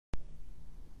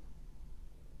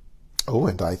Oh,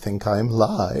 and I think I'm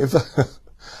live.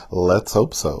 Let's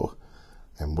hope so.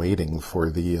 I'm waiting for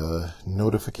the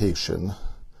notification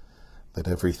that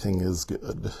everything is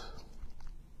good.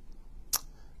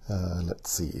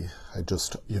 Let's see. I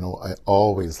just, I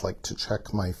always like to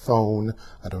check my phone.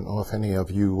 I don't know if any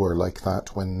of you are like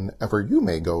that whenever you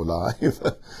may go live.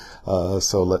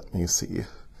 So let me see.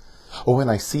 Oh,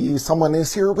 and I see someone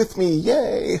is here with me.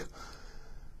 Yay!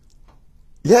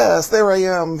 Yes, there I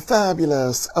am.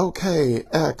 Fabulous. Okay,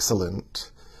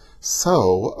 excellent.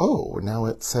 So, oh, now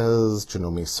it says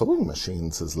Janome Sewing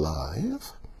Machines is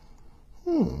live.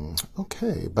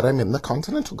 Okay, but I'm in the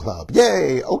Continental Club.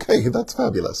 Yay! Okay, that's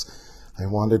fabulous. I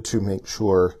wanted to make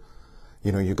sure,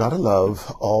 you gotta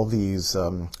love all these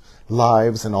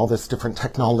lives and all this different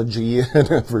technology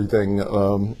and everything.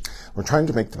 We're trying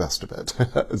to make the best of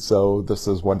it. So this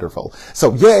is wonderful.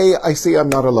 So yay, I see I'm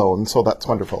not alone, so that's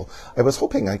wonderful. I was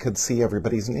hoping I could see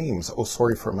everybody's names. Oh,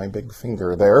 sorry for my big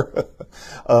finger there.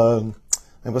 I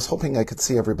was hoping I could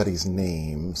see everybody's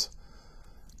names,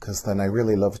 because then I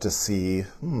really love to see,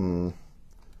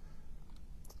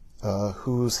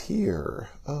 who's here.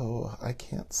 Oh, I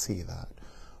can't see that.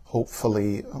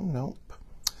 Hopefully, oh, nope.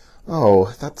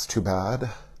 Oh, that's too bad.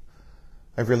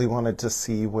 I really wanted to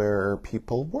see where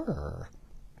people were.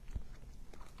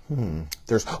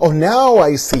 Oh, now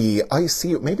I see.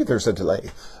 Maybe there's a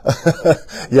delay.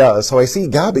 Yeah, so I see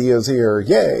Gabby is here.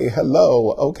 Yay,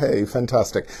 hello. Okay,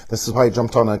 fantastic. This is why I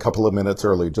jumped on a couple of minutes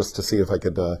early, just to see if I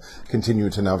could continue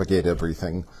to navigate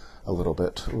everything a little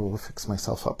bit. Ooh, fix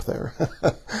myself up there.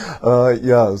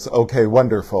 Yes, okay,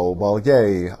 wonderful. Well,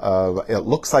 yay. It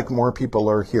looks like more people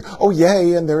are here. Oh,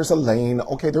 yay, and there's Elaine.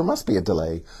 Okay, there must be a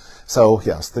delay. So,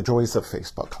 yes, the joys of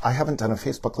Facebook. I haven't done a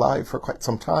Facebook Live for quite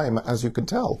some time, as you can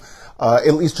tell.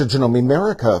 At least a Janome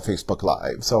America Facebook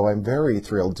Live. So I'm very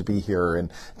thrilled to be here.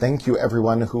 And thank you,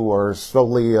 everyone who are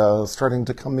slowly starting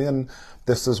to come in.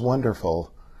 This is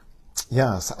wonderful.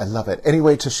 Yes, I love it.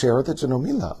 Anyway, to share the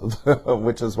Janome love,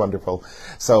 which is wonderful.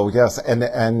 So, yes,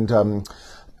 and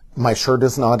my shirt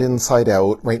is not inside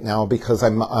out right now because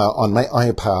I'm on my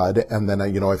iPad, and then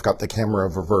I've got the camera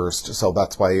reversed, so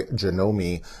that's why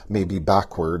Janome may be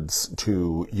backwards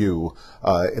to you.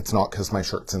 It's not because my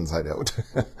shirt's inside out.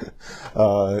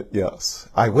 Yes,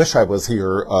 I wish I was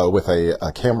here with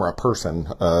a camera person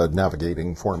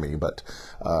navigating for me, but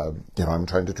I'm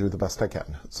trying to do the best I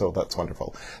can, so that's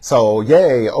wonderful. So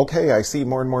yay! Okay, I see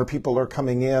more and more people are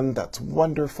coming in. That's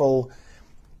wonderful.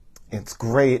 It's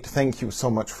great. Thank you so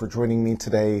much for joining me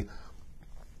today.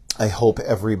 I hope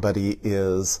everybody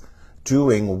is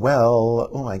doing well.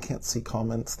 Oh, I can't see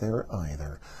comments there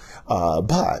either.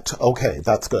 But, okay,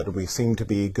 that's good. We seem to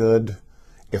be good.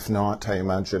 If not, I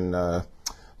imagine,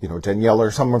 Danielle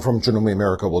or someone from Janome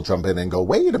America will jump in and go,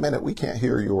 wait a minute, we can't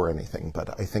hear you or anything.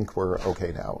 But I think we're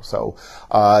okay now. So,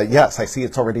 yes, I see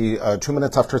it's already 2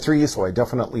 minutes after 3, so I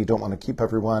definitely don't want to keep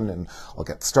everyone, and I'll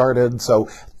get started. So,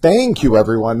 thank you,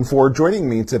 everyone, for joining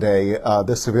me today.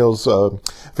 This feels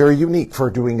very unique for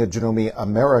doing a Janome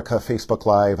America Facebook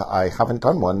Live. I haven't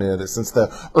done one since the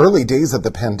early days of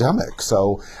the pandemic,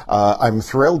 so I'm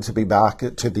thrilled to be back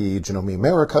to the Janome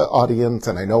America audience,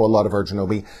 and I know a lot of our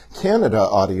Janome Canada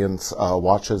audience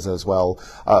watches as well.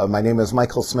 My name is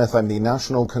Michael Smith. I'm the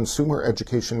National Consumer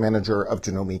Education Manager of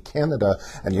Janome Canada,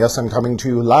 and yes, I'm coming to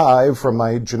you live from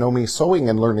my Janome Sewing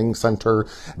and Learning Center.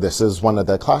 This is one of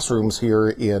the classrooms here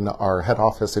in our head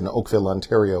office in Oakville,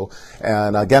 Ontario.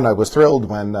 And again, I was thrilled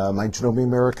when my Janome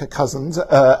America cousins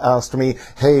asked me,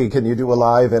 hey, can you do a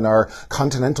live in our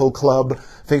Continental Club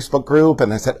Facebook group?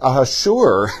 And I said,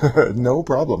 sure, no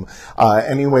problem.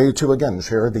 Anyway, to again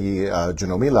share the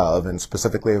Janome love, and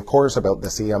specifically, of course, about the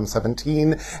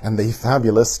CM17 and the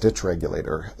fabulous stitch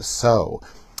regulator. So,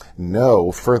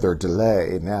 no further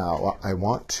delay. Now, I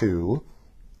want to,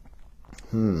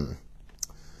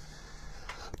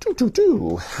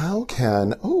 how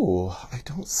can, I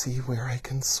don't see where I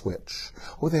can switch.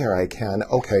 Oh, there I can.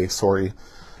 Okay, sorry.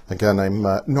 Again,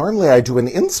 normally I do an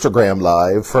Instagram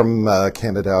live from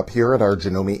Canada up here at our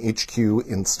Janome HQ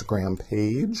Instagram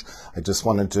page. I just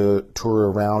wanted to tour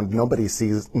around. Nobody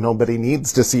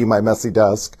needs to see my messy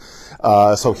desk.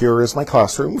 So here is my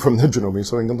classroom from the Janome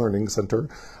Sewing and Learning Center.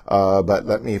 But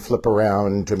let me flip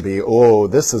around and be,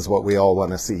 this is what we all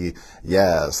want to see.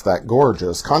 Yes, that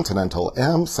gorgeous Continental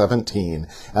M17.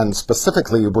 And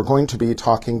specifically, we're going to be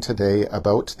talking today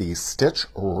about the stitch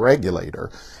regulator.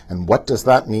 And what does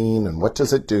that mean, and what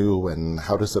does it do, and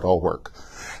how does it all work?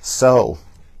 So,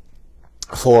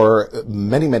 for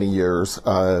many, many years,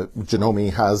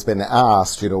 Janome has been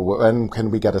asked, when can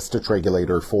we get a stitch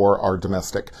regulator for our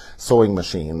domestic sewing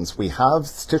machines? We have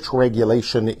stitch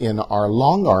regulation in our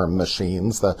long arm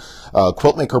machines. The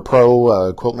Quiltmaker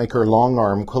Pro, Quiltmaker long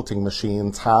arm quilting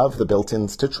machines have the built-in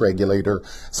stitch regulator.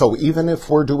 So even if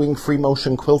we're doing free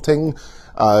motion quilting,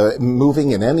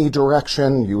 moving in any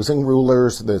direction, using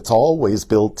rulers, that's always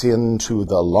built into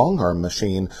the long arm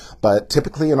machine. But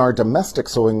typically in our domestic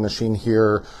sewing machine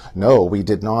here, no, we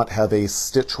did not have a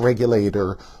stitch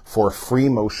regulator for free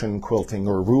motion quilting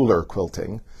or ruler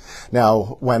quilting.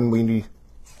 Now, when we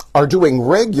are doing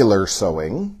regular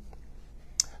sewing,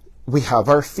 we have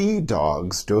our feed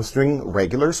dogs. Just doing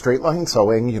regular straight line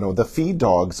sewing, the feed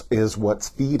dogs is what's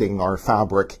feeding our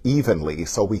fabric evenly.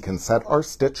 So we can set our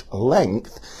stitch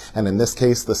length. And in this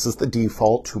case, this is the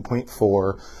default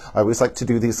 2.4. I always like to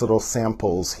do these little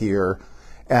samples here.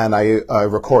 And I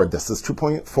record, this is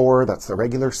 2.4, that's the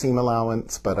regular seam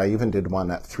allowance, but I even did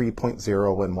one at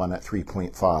 3.0 and one at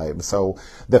 3.5. So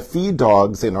the feed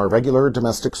dogs in our regular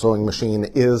domestic sewing machine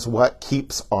is what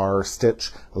keeps our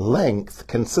stitch length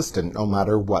consistent, no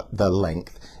matter what the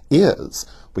length is.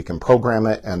 We can program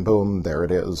it and boom, there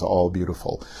it is, all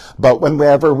beautiful. But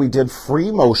whenever we did free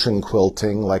motion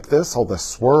quilting like this, all the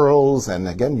swirls, and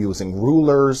again, using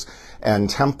rulers and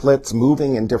templates,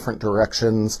 moving in different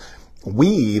directions,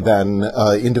 we then,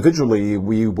 individually,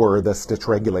 we were the stitch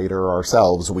regulator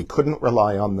ourselves. We couldn't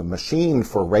rely on the machine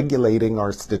for regulating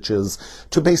our stitches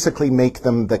to basically make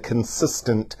them the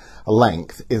consistent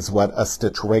length is what a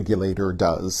stitch regulator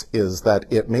does, is that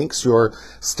it makes your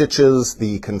stitches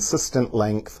the consistent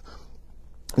length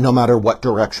no matter what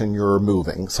direction you're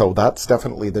moving. So that's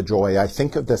definitely the joy. I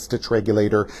think of the stitch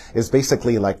regulator is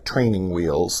basically like training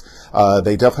wheels.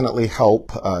 They definitely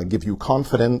help give you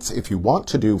confidence if you want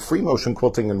to do free motion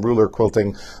quilting and ruler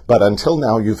quilting, but until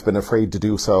now you've been afraid to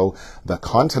do so. The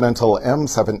Continental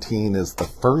M17 is the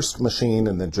first machine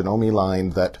in the Janome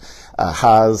line that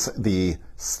has the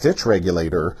stitch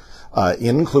regulator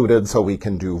included, so we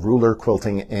can do ruler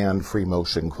quilting and free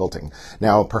motion quilting.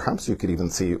 Now, perhaps you could even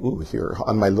see, here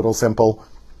on my little sample.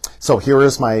 So here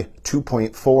is my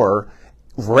 2.4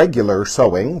 regular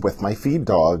sewing with my feed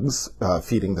dogs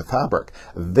feeding the fabric.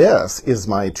 This is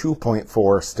my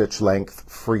 2.4 stitch length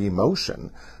free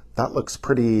motion. That looks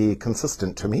pretty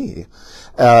consistent to me.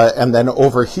 And then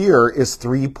over here is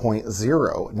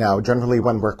 3.0. Now, generally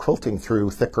when we're quilting through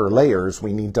thicker layers,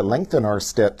 we need to lengthen our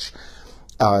stitch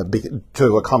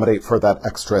to accommodate for that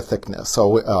extra thickness.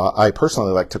 So I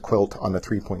personally like to quilt on a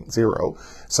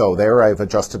 3.0. So there I've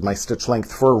adjusted my stitch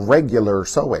length for regular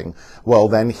sewing. Well,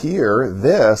 then here,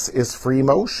 this is free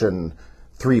motion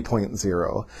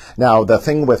 3.0. Now, the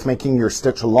thing with making your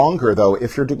stitch longer, though,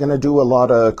 if you're going to do a lot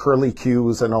of curly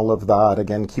cues and all of that,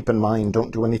 again, keep in mind,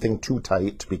 don't do anything too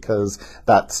tight because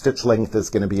that stitch length is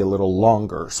going to be a little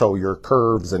longer. So your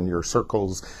curves and your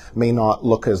circles may not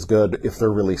look as good if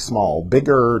they're really small.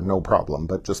 Bigger, no problem,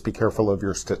 but just be careful of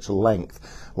your stitch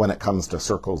length when it comes to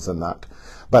circles and that.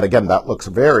 But again, that looks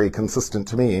very consistent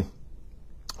to me.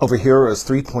 Over here is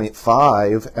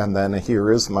 3.5, and then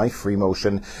here is my free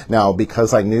motion. Now,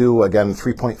 because I knew, again,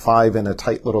 3.5 in a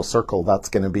tight little circle, that's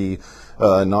going to be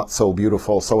not so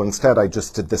beautiful. So instead, I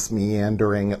just did this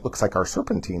meandering, it looks like our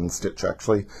serpentine stitch,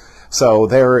 actually. So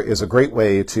there is a great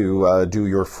way to do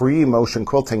your free motion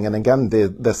quilting. And again,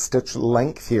 the stitch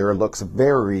length here looks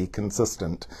very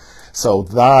consistent. So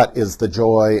that is the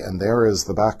joy, and there is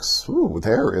the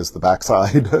there is the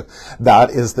backside. That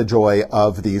is the joy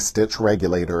of the stitch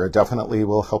regulator. It definitely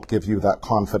will help give you that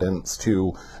confidence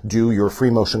to do your free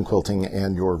motion quilting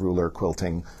and your ruler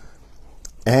quilting.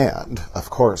 And, of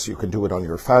course, you can do it on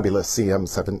your fabulous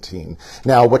CM17.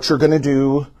 Now, what you're going to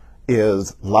do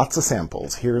is lots of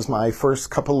samples. Here's my first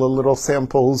couple of little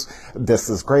samples. This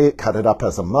is great. Cut it up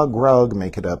as a mug rug,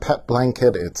 make it a pet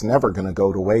blanket. It's never going to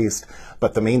go to waste.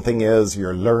 But the main thing is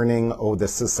you're learning, oh,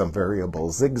 this is some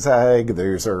variable zigzag.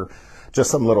 These are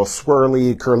just some little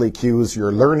swirly, curly cues.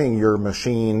 You're learning your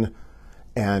machine,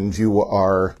 and you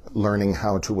are learning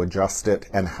how to adjust it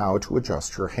and how to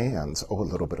adjust your hands. Oh, a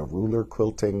little bit of ruler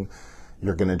quilting.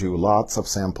 You're going to do lots of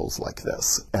samples like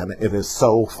this, and it is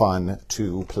so fun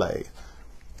to play.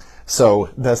 So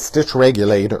the stitch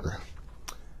regulator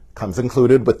comes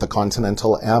included with the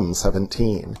Continental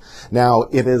M17. Now,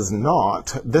 it is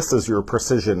not, this is your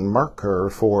precision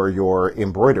marker for your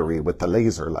embroidery with the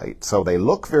laser light. So they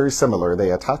look very similar.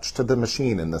 They attach to the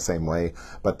machine in the same way,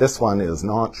 but this one is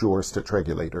not your stitch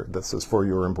regulator. This is for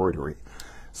your embroidery.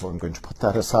 So I'm going to put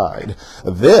that aside.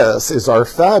 This is our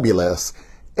fabulous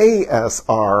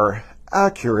A.S.R.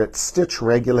 Accurate Stitch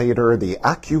Regulator, the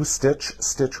Accurate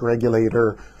Stitch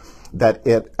Regulator. that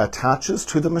it attaches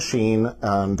to the machine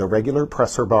the regular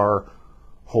presser bar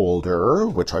holder,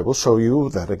 which I will show you.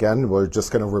 That again, we're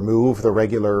just going to remove the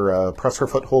regular presser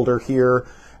foot holder here,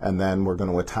 and then we're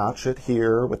going to attach it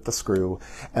here with the screw.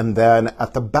 And then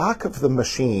at the back of the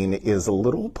machine is a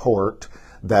little port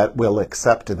that will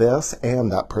accept this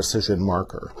and that precision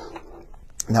marker.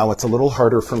 Now it's a little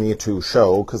harder for me to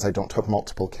show because I don't have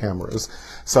multiple cameras.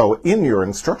 So in your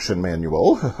instruction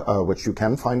manual, which you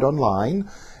can find online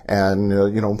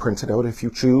and print it out if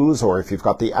you choose, or if you've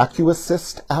got the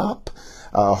Accurate app,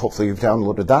 hopefully you've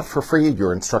downloaded that for free.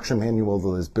 Your instruction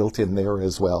manual is built in there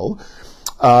as well.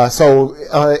 So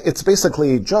it's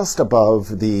basically just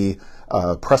above the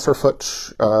presser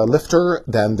foot lifter.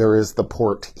 Then there is the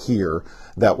port here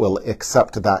that will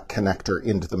accept that connector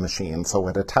into the machine. So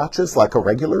it attaches like a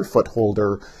regular foot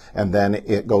holder, and then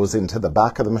it goes into the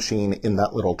back of the machine in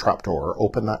that little trapdoor.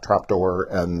 Open that trapdoor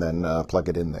and then plug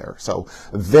it in there. So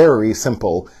very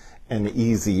simple and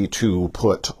easy to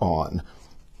put on.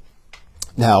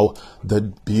 Now, the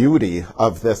beauty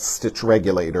of this stitch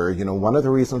regulator, one of the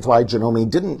reasons why Janome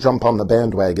didn't jump on the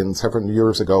bandwagon several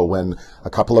years ago when a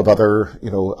couple of other,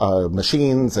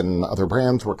 machines and other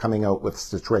brands were coming out with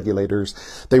stitch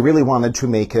regulators, they really wanted to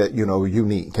make it,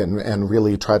 unique and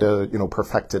really try to,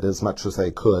 perfect it as much as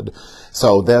they could.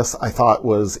 So this, I thought,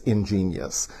 was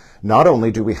ingenious. Not only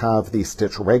do we have the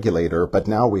stitch regulator, but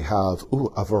now we have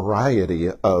a variety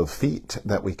of feet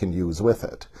that we can use with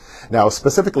it. Now,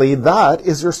 specifically, that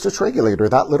is your stitch regulator,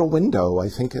 that little window. I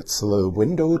think it's the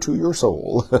window to your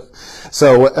soul.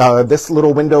 So this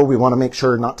little window, we want to make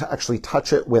sure not to actually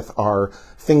touch it with our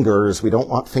fingers. We don't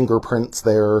want fingerprints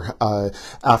there.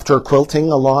 After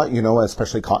quilting a lot,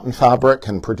 especially cotton fabric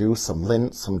can produce some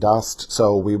lint, some dust.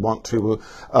 So we want to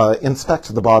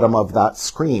inspect the bottom of that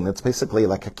screen. It's basically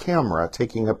like a camera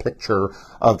taking a picture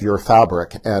of your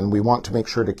fabric, and we want to make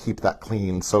sure to keep that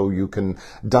clean so you can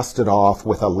dust it off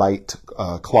with a light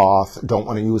cloth. Don't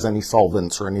want to use any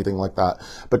solvents or anything like that,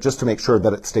 but just to make sure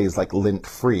that it stays like lint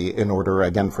free in order,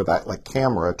 again, for that like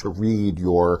camera to read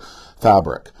your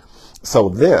fabric. So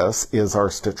this is our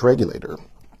stitch regulator.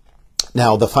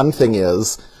 Now, the fun thing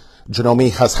is,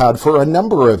 Janome has had for a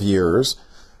number of years,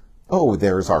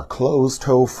 there's our closed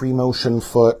toe free motion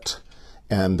foot,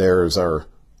 and there's our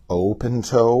open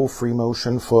toe free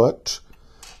motion foot,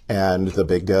 and the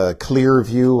big clear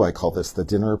view, I call this the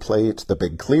dinner plate, the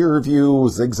big clear view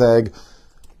zigzag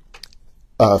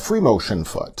free motion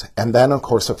foot. And then, of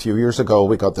course, a few years ago,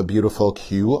 we got the beautiful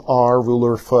QR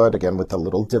ruler foot, again, with the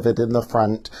little divot in the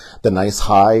front, the nice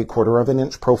high 1/4 of an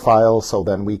inch profile, so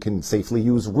then we can safely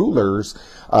use rulers,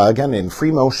 again, in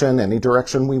free motion, any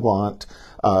direction we want,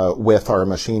 with our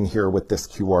machine here with this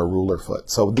QR ruler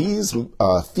foot. So these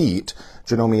feet,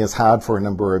 Janome has had for a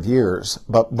number of years,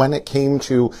 but when it came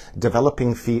to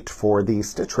developing feet for the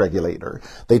stitch regulator,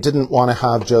 they didn't want to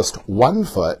have just one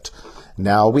foot.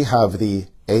 Now we have the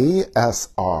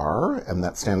A.S.R, and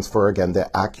that stands for, again, the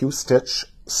Accurate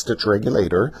Stitch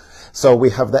Regulator. So we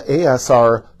have the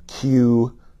A.S.R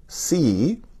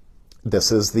QC.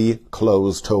 This is the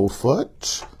closed toe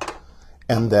foot.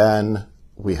 And then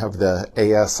we have the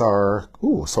A.S.R,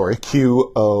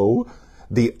 QO,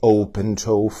 the open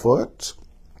toe foot.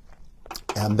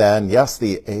 And then, yes,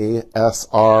 the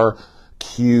A.S.R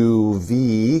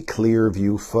QV, clear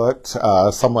view foot.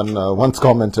 Someone once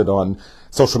commented on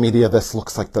social media, this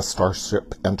looks like the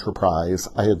Starship Enterprise.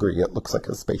 I agree, it looks like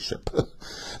a spaceship.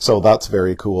 So that's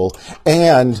very cool.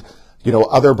 And,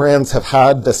 other brands have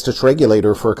had the stitch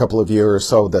regulator for a couple of years,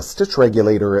 so the stitch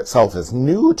regulator itself is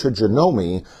new to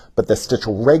Janome, but the stitch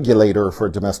regulator for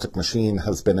a domestic machine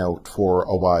has been out for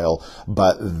a while.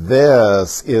 But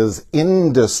this is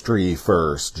industry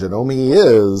first. Janome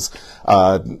is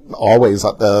always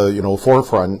at the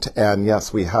forefront, and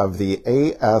yes, we have the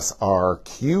A.S.R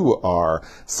QR.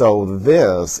 So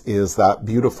this is that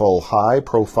beautiful high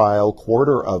profile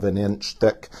 1/4 of an inch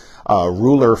thick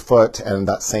ruler foot, and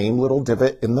that same little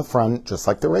divot in the front, just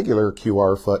like the regular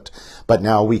QR foot. But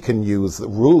now we can use the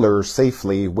ruler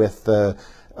safely with the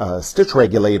stitch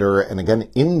regulator, and again,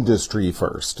 industry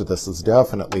first. This is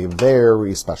definitely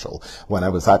very special. When I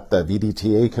was at the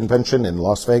VDTA convention in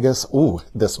Las Vegas,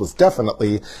 this was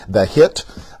definitely the hit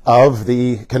of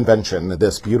the convention,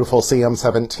 this beautiful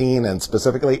CM17, and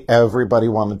specifically everybody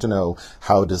wanted to know,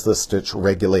 how does the stitch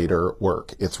regulator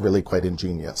work? It's really quite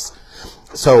ingenious.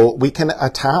 So we can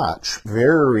attach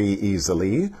very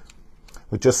easily.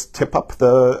 We just tip up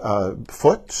the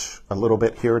foot a little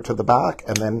bit here to the back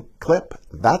and then clip.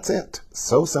 That's it.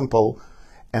 So simple.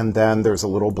 And then there's a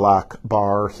little black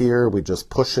bar here. We just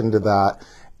push into that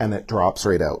and it drops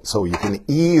right out. So you can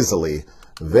easily,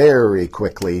 very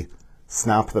quickly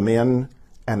snap them in,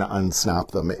 and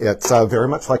unsnap them. It's very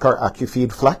much like our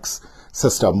AccuFeed Flex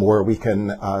system, where we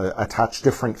can attach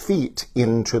different feet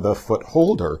into the foot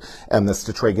holder, and the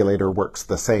stitch regulator works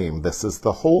the same. This is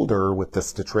the holder with the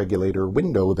stitch regulator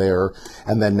window there,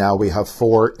 and then now we have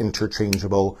 4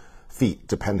 interchangeable feet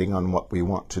depending on what we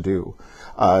want to do.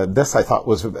 This I thought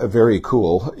was very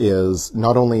cool. Is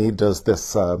not only does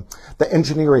this the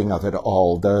engineering of it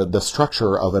all, the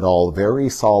structure of it all, very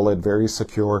solid, very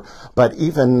secure, but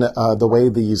even the way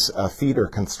these feet are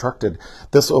constructed,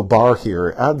 this little bar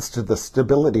here adds to the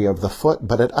stability of the foot,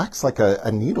 but it acts like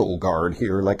a needle guard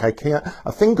here, like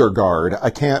a finger guard. I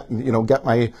can't, you know, get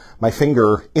my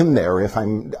finger in there if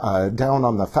I'm down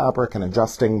on the fabric and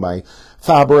adjusting my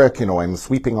fabric, you know, I'm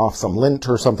sweeping off some lint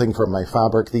or something from my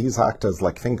fabric. These act as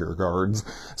like finger guards.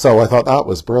 So I thought that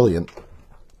was brilliant.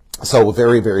 So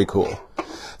very, very cool.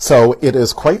 So it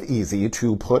is quite easy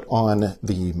to put on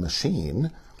the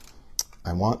machine.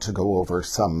 I want to go over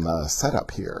some setup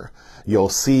here. You'll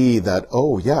see that,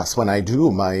 oh yes, when I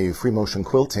do my free motion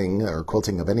quilting or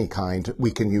quilting of any kind, we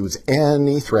can use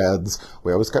any threads.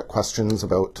 We always get questions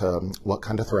about what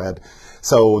kind of thread.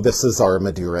 So this is our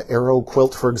Madeira Arrow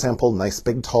quilt, for example, nice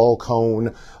big tall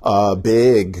cone,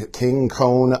 big king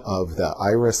cone of the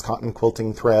Iris cotton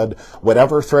quilting thread.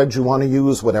 Whatever thread you want to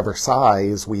use, whatever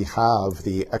size, we have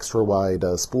the extra wide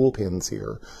spool pins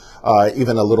here.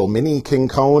 Even a little mini king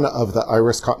cone of the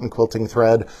Iris cotton quilting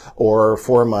thread, or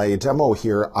for my demo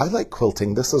here, I like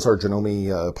quilting. This is our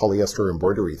Janome polyester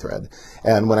embroidery thread.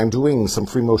 And when I'm doing some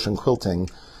free motion quilting,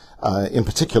 in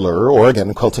particular, or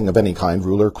again, quilting of any kind,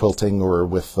 ruler quilting or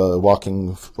with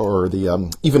walking or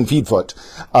the even feed foot,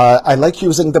 I like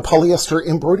using the polyester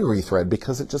embroidery thread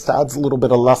because it just adds a little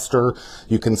bit of luster.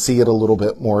 You can see it a little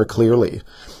bit more clearly.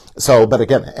 So, but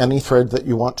again, any thread that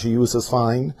you want to use is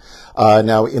fine.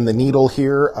 Now in the needle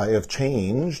here, I have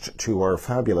changed to our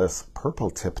fabulous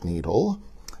purple tip needle.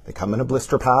 They come in a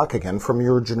blister pack, again, from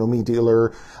your Janome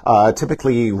dealer.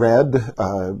 Typically red,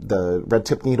 the red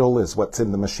tip needle is what's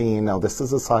in the machine. Now this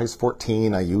is a size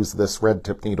 14. I use this red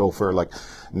tip needle for like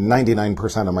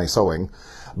 99% of my sewing.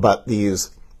 But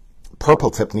these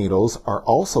purple tip needles are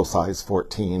also size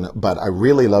 14, but I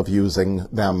really love using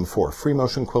them for free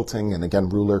motion quilting and again,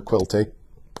 ruler quilting.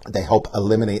 They help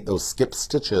eliminate those skip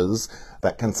stitches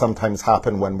that can sometimes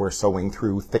happen when we're sewing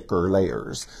through thicker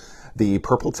layers. The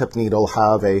purple tip needle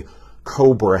have a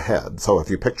cobra head. So if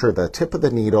you picture the tip of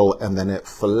the needle and then it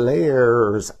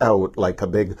flares out like a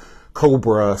big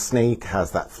cobra snake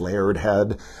has that flared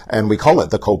head, and we call it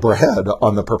the cobra head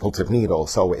on the purple tip needle.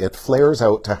 So it flares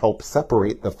out to help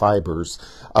separate the fibers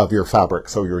of your fabric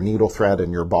so your needle thread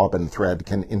and your bobbin thread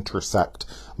can intersect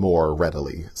more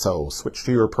readily. So switch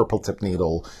to your purple tip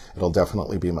needle. It'll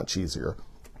definitely be much easier.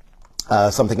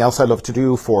 Something else I love to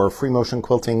do for free motion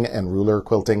quilting and ruler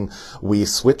quilting, we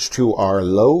switch to our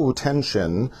low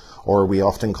tension, or we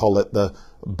often call it the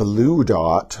blue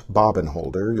dot bobbin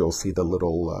holder. You'll see the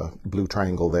little blue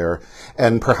triangle there.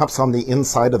 And perhaps on the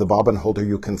inside of the bobbin holder,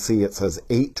 you can see it says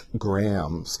 8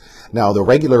 grams. Now, the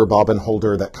regular bobbin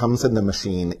holder that comes in the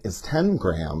machine is 10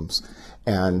 grams.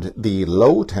 And the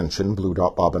low tension blue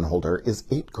dot bobbin holder is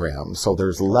 8 grams. So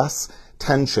there's less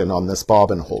tension on this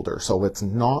bobbin holder, so it's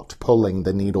not pulling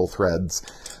the needle threads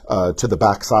to the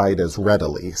backside as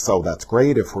readily. So that's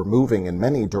great if we're moving in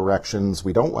many directions.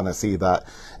 We don't want to see that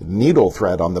needle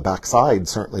thread on the backside,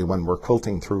 certainly when we're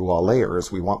quilting through all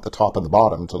layers. We want the top and the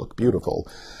bottom to look beautiful.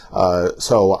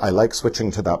 So I like switching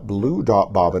to that blue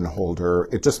dot bobbin holder.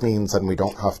 It just means then we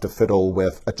don't have to fiddle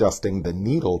with adjusting the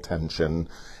needle tension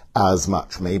as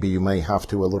much. Maybe you may have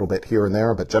to a little bit here and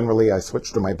there, but generally I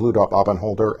switch to my blue dot bobbin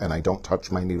holder and I don't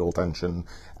touch my needle tension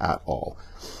at all.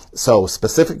 So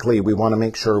specifically, we want to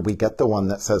make sure we get the one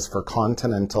that says for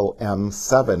Continental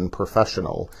M7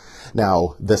 Professional.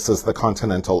 Now, this is the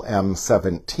Continental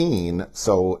M17,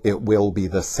 so it will be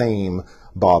the same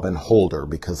bobbin holder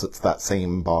because it's that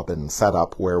same bobbin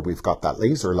setup where we've got that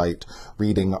laser light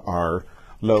reading our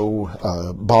low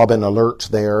bobbin alert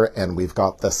there, and we've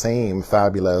got the same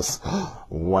fabulous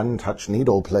one-touch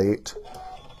needle plate.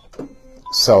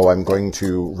 So I'm going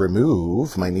to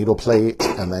remove my needle plate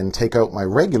and then take out my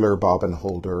regular bobbin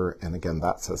holder, and again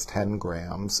that says 10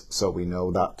 grams, so we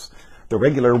know that's the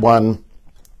regular one.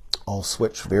 I'll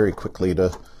switch very quickly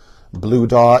to blue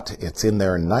dot. It's in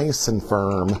there nice and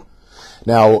firm.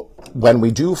 Now when we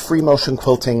do free motion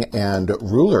quilting and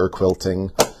ruler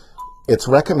quilting, it's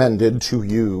recommended to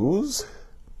use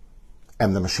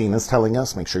And the machine is telling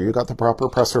us, make sure you got the proper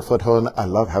presser foot on. I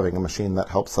love having a machine that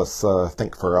helps us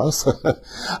think for us.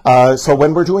 So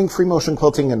when we're doing free motion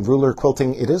quilting and ruler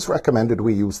quilting, it is recommended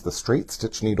we use the straight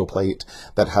stitch needle plate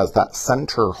that has that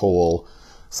center hole.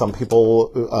 Some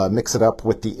people mix it up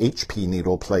with the HP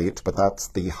needle plate, but that's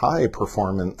the high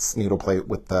performance needle plate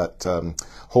with that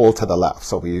hole to the left.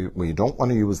 So we don't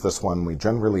want to use this one. We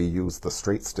generally use the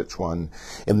straight stitch one.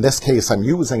 In this case, I'm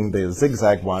using the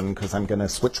zigzag one because I'm going to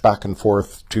switch back and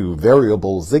forth to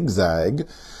variable zigzag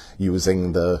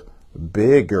using the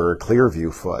bigger clear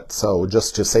view foot. So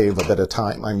just to save a bit of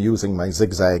time, I'm using my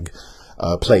zigzag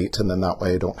plate, and then that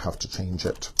way I don't have to change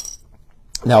it.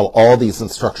 Now, all these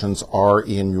instructions are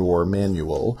in your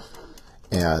manual,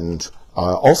 and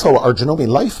also our Janome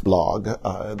Life blog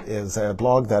is a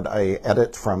blog that I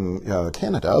edit from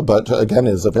Canada, but again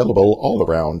is available all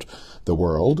around the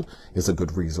world, is a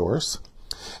good resource.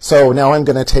 So now I'm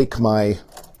going to take my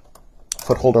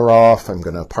foot holder off. I'm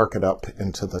going to park it up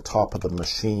into the top of the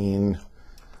machine.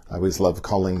 I always love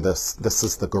calling this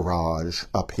is the garage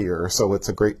up here, so it's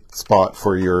a great spot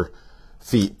for your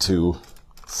feet to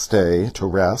stay, to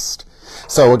rest.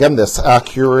 So again, this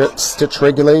Accurate Stitch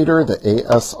Regulator, the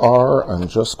A.S.R, I'm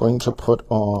just going to put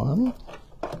on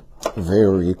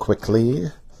very quickly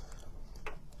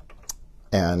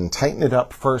and tighten it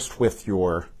up first with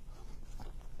your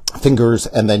fingers,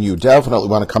 and then you definitely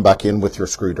want to come back in with your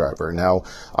screwdriver. Now,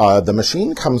 the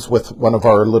machine comes with one of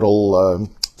our little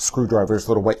screwdrivers,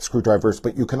 little white screwdrivers,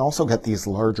 but you can also get these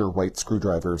larger white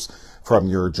screwdrivers from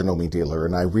your Janome dealer,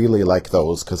 and I really like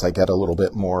those because I get a little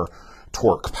bit more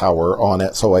torque power on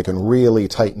it, so I can really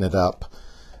tighten it up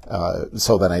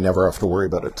so that I never have to worry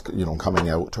about it, you know, coming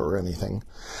out or anything.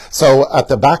 So at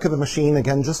the back of the machine,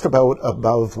 again, just about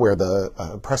above where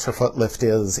the presser foot lift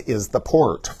is the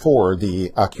port for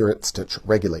the Accurate Stitch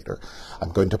Regulator.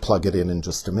 I'm going to plug it in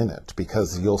just a minute,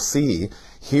 because you'll see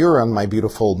here on my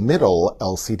beautiful middle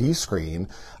LCD screen,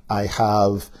 I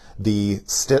have the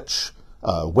stitch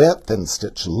width and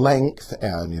stitch length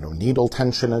and, you know, needle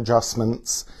tension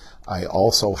adjustments. I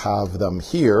also have them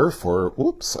here for,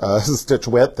 stitch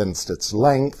width and stitch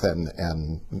length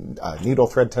and needle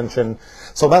thread tension.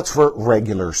 So that's for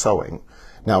regular sewing.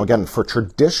 Now again, for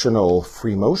traditional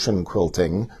free motion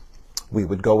quilting, we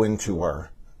would go into our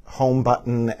home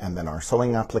button and then our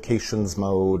sewing applications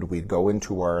mode. We'd go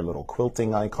into our little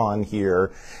quilting icon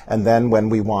here. And then when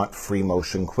we want free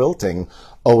motion quilting,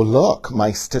 oh look,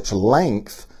 my stitch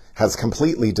length has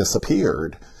completely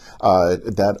disappeared.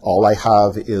 That all I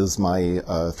have is my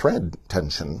thread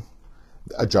tension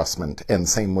adjustment. And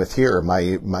same with here,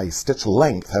 my stitch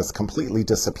length has completely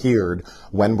disappeared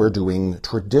when we're doing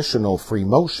traditional free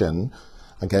motion,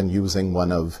 again using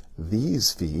one of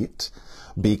these feet,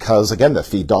 because again the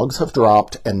feed dogs have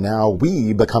dropped and now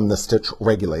we become the stitch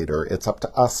regulator. It's up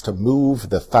to us to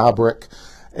move the fabric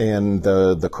in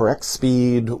the correct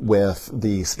speed with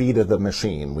the speed of the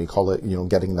machine. We call it, you know,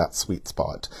 getting that sweet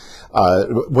spot,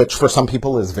 which for some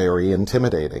people is very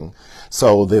intimidating.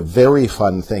 So the very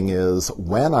fun thing is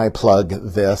when I plug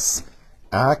this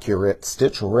Accurate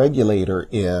Stitch Regulator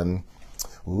in,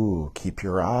 keep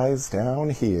your eyes down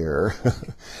here,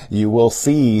 you will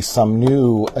see some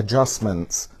new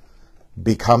adjustments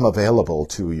become available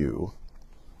to you.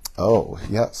 Oh,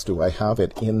 yes, do I have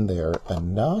it in there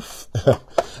enough?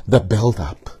 The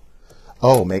build-up.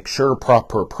 Oh, make sure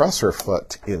proper presser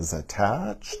foot is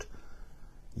attached.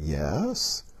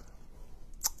 Yes.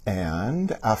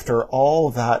 And after all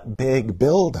that big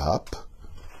build-up,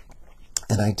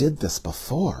 and I did this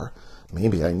before,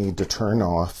 maybe I need to turn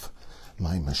off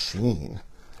my machine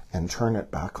and turn it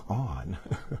back on.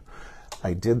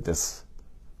 I did this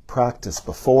practice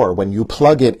before. When you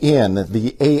plug it in,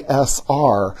 the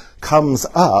A.S.R comes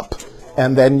up,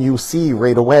 and then you see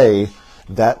right away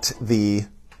that the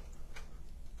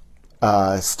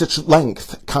stitch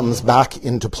length comes back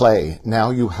into play. Now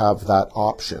you have that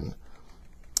option.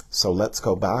 So let's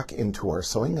go back into our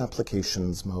sewing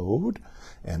applications mode,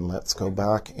 and let's go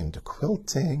back into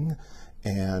quilting,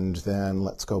 and then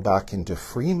let's go back into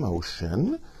free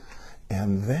motion,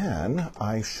 and then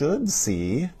I should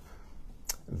see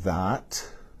that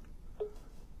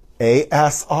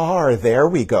A.S.R, there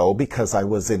we go, because I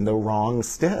was in the wrong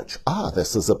stitch.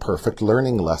 This is a perfect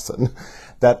learning lesson,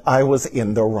 that I was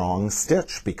in the wrong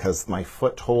stitch because my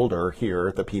foot holder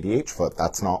here, the PDH foot,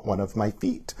 that's not one of my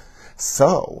feet.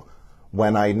 So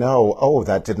when I know, oh,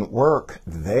 that didn't work,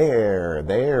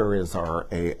 there is our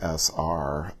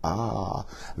A.S.R.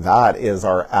 That is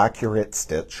our Accurate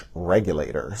Stitch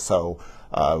Regulator. So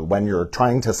When you're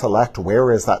trying to select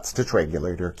where is that stitch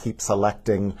regulator, keep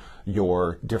selecting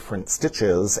your different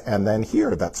stitches, and then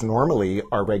here, that's normally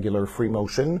our regular free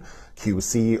motion,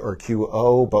 QC or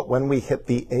QO, but when we hit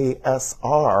the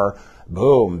A.S.R,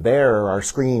 boom, there our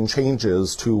screen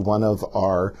changes to one of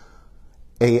our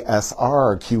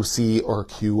A.S.R, QC or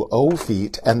QO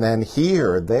feet, and then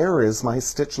here, there is my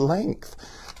stitch length.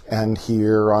 And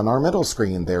here on our middle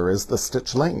screen, there is the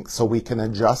stitch length. So we can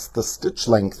adjust the stitch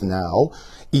length now,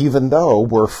 even though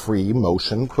we're free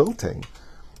motion quilting.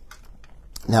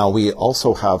 Now we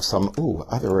also have some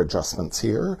other adjustments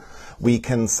here. We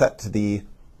can set the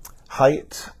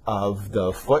height of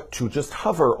the foot to just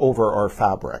hover over our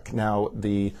fabric. Now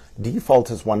the default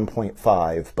is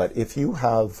 1.5, but if you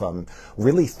have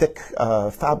really thick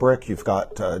fabric, you've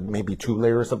got maybe 2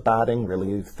 layers of batting,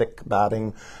 really thick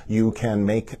batting, you can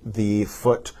make the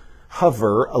foot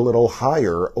hover a little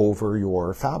higher over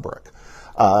your fabric.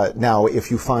 Now,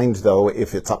 if you find, though,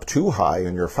 if it's up too high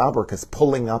and your fabric is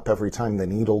pulling up every time the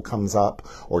needle comes up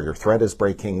or your thread is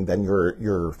breaking, then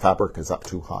your fabric is up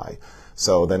too high.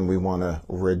 So then we want to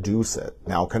reduce it.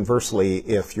 Now, conversely,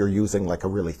 if you're using like a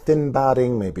really thin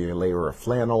batting, maybe a layer of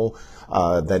flannel,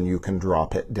 then you can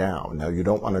drop it down. Now, you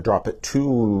don't want to drop it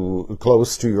too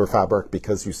close to your fabric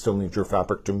because you still need your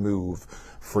fabric to move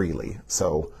freely.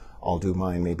 So I'll do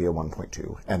mine maybe a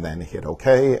 1.2 and then hit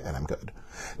OK, and I'm good.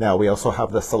 Now we also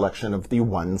have the selection of the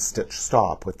one stitch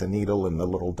stop with the needle and the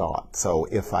little dot. So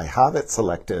if I have it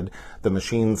selected, the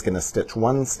machine's going to stitch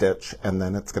one stitch and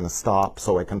then it's going to stop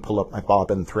so I can pull up my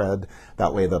bobbin thread.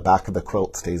 That way the back of the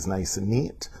quilt stays nice and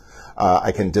neat.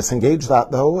 I can disengage that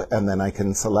though, and then I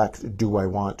can select, do I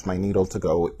want my needle to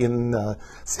go in,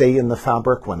 stay in the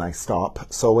fabric when I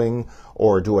stop sewing,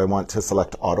 or do I want to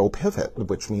select auto pivot,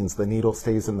 which means the needle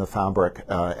stays in the fabric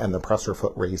and the presser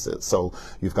foot raises. So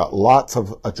you've got lots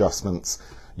of adjustments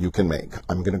you can make.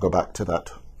 I'm going to go back to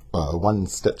that one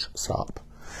stitch stop.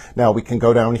 Now we can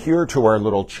go down here to our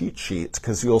little cheat sheet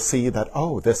because you'll see that,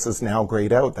 oh, this is now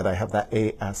grayed out that I have that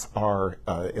A.S.R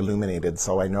illuminated.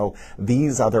 So I know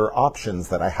these other options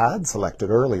that I had selected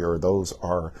earlier, those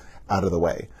are out of the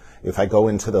way. If I go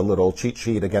into the little cheat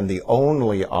sheet, again, the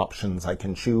only options I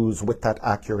can choose with that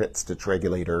Accurate Stitch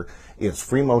Regulator is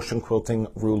free motion quilting,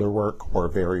 ruler work, or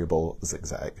variable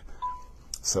zigzag.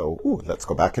 So let's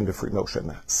go back into free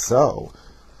motion. So,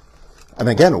 and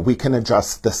again, we can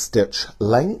adjust the stitch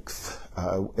length.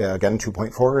 Again,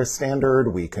 2.4 is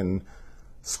standard. We can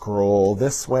scroll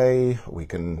this way. We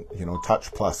can,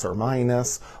 touch plus or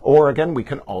minus. Or again, we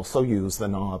can also use the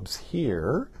knobs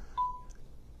here.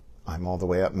 I'm all the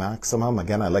way at maximum.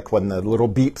 Again, I like when the little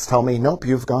beeps tell me, nope,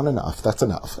 you've gone enough. That's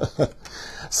enough.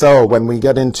 So when we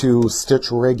get into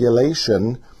stitch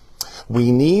regulation,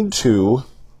 we need to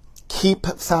keep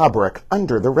fabric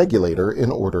under the regulator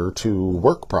in order to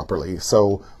work properly.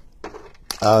 So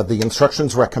the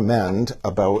instructions recommend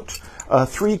about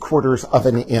 3/4 of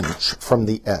an inch from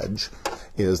the edge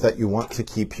is that you want to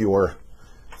keep your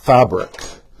fabric.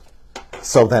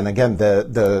 So then again,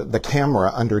 the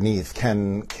camera underneath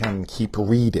can keep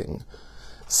reading.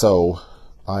 So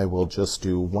I will just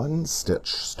do one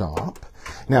stitch stop.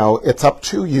 Now it's up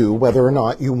to you whether or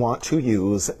not you want to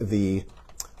use the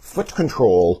foot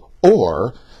control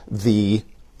or the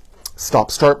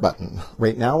stop-start button.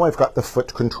 Right now I've got the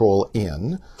foot control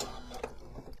in,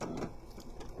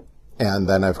 and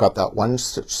then I've got that one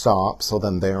stitch stop, so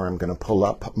then there I'm going to pull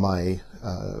up my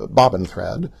bobbin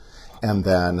thread, and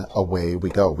then away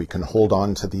we go. We can hold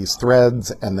on to these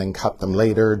threads and then cut them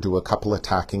later, do a couple of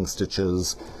tacking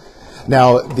stitches.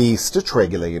 Now the stitch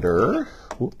regulator,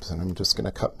 oops, and I'm just going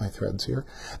to cut my threads here.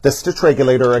 The stitch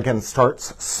regulator, again,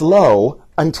 starts slow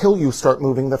until you start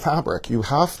moving the fabric. You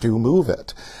have to move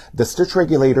it. The stitch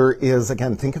regulator is,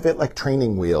 again, think of it like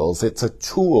training wheels. It's a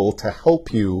tool to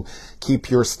help you keep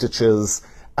your stitches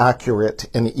accurate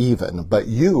and even, but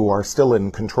you are still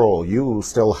in control. You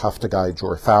still have to guide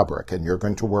your fabric, and you're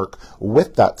going to work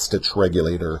with that stitch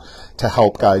regulator to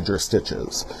help guide your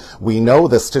stitches. We know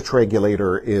the stitch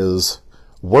regulator is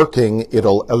working,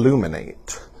 it'll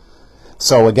illuminate.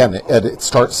 So again, it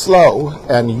starts slow,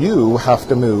 and you have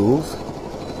to move.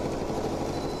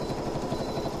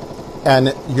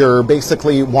 And you're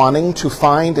basically wanting to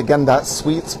find, again, that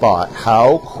sweet spot.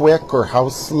 How quick or how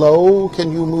slow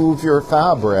can you move your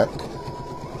fabric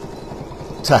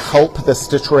to help the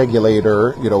stitch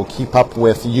regulator, keep up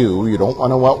with you. You don't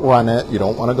want to outrun it. You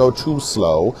don't want to go too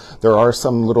slow. There are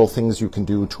some little things you can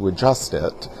do to adjust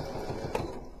it.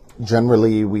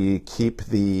 Generally, we keep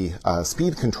the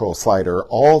speed control slider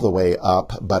all the way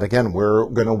up, but again, we're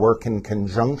going to work in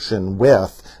conjunction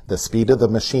with the speed of the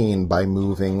machine by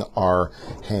moving our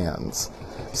hands.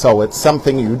 So it's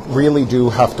something you really do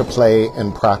have to play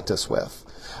and practice with.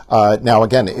 Now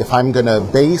again, if I'm going to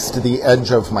baste the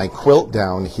edge of my quilt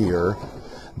down here,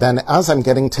 then as I'm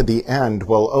getting to the end,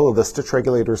 well, oh, the stitch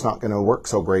regulator is not going to work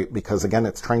so great because, again,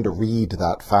 it's trying to read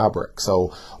that fabric.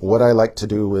 So what I like to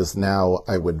do is now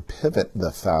I would pivot the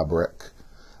fabric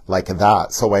like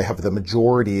that. So I have the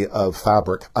majority of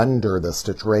fabric under the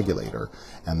stitch regulator.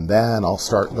 And then I'll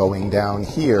start going down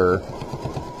here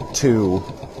to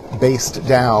baste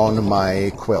down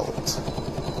my quilt.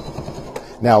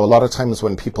 Now, a lot of times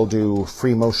when people do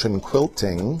free motion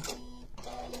quilting,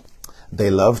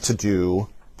 they love to do,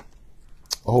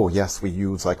 oh yes, we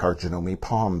use like our Janome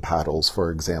palm paddles,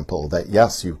 for example, that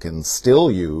yes, you can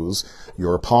still use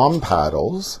your palm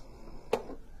paddles.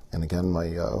 And again, my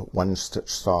one stitch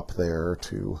stop there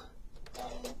to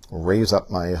raise up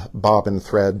my bobbin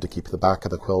thread to keep the back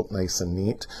of the quilt nice and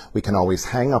neat. We can always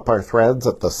hang up our threads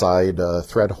at the side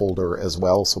thread holder as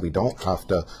well, so we don't have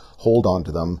to hold on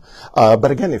to them. But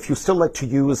again, if you still like to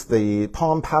use the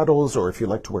palm paddles, or if you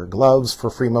like to wear gloves for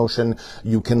free motion,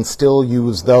 you can still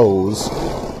use those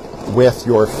with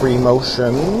your free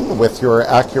motion, with your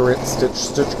Accurate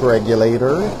Stitch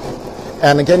Regulator.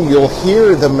 And again, you'll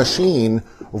hear the machine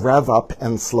rev up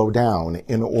and slow down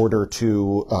in order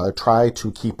to try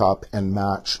to keep up and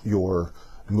match your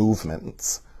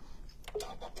movements.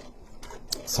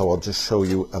 So I'll just show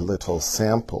you a little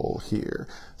sample here.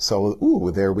 So,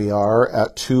 ooh, there we are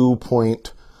at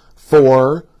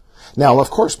 2.4. Now, of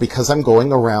course, because I'm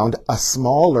going around a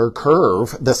smaller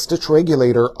curve, the stitch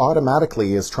regulator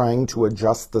automatically is trying to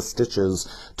adjust the stitches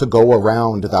to go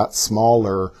around that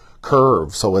smaller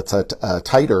curve. So it's a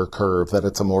tighter curve, that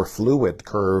it's a more fluid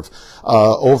curve.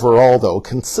 Overall, though,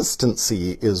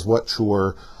 consistency is what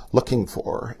you're looking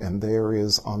for. And there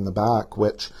is on the back,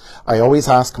 which I always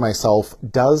ask myself,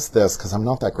 does this, because I'm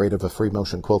not that great of a free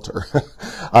motion quilter.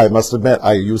 I must admit,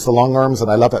 I use the long arms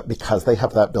and I love it because they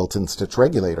have that built-in stitch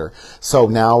regulator. So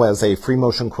now as a free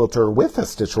motion quilter with a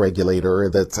stitch regulator,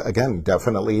 that's again,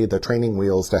 definitely the training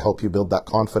wheels to help you build that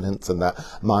confidence and that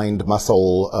mind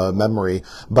muscle memory.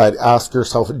 But ask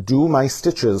yourself, do my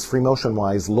stitches free motion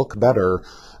wise look better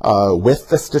with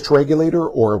the stitch regulator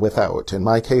or without? In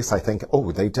my case, I think,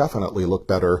 oh, they definitely look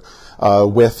better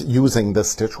with using the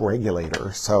stitch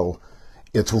regulator. So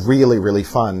it's really, really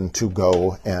fun to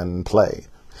go and play.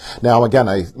 Now, again,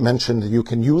 I mentioned you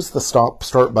can use the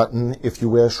stop-start button if you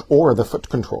wish, or the foot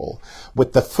control.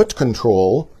 With the foot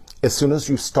control, as soon as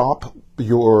you stop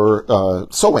your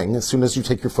sewing, as soon as you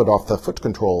take your foot off the foot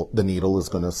control, the needle is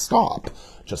going to stop,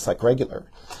 just like regular.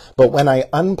 But when I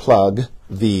unplug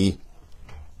the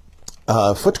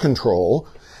foot control,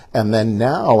 and then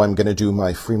now I'm going to do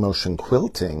my free motion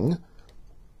quilting.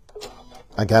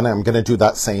 Again, I'm going to do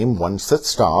that same one sit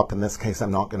stop. In this case,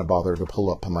 I'm not going to bother to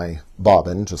pull up my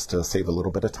bobbin just to save a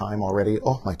little bit of time already.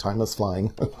 Oh, my time is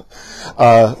flying.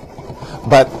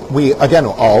 But we, again,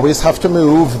 always have to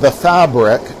move the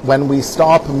fabric. When we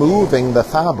stop moving the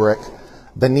fabric,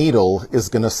 the needle is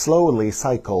going to slowly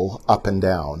cycle up and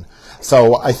down.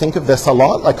 So I think of this a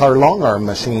lot like our long arm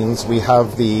machines. We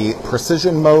have the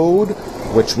precision mode,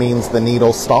 which means the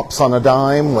needle stops on a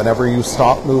dime whenever you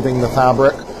stop moving the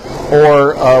fabric.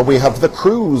 Or we have the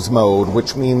cruise mode,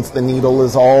 which means the needle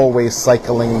is always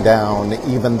cycling down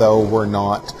even though we're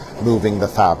not moving the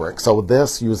fabric. So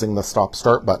this, using the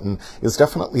stop-start button, is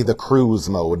definitely the cruise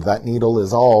mode. That needle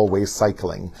is always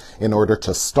cycling. In order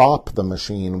to stop the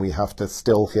machine, we have to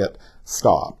still hit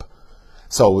stop.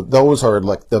 So those are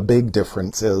like the big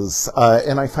differences.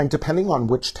 And I find, depending on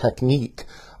which technique,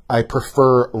 I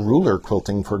prefer ruler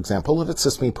quilting, for example, and it's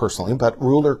just me personally, but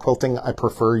ruler quilting, I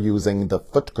prefer using the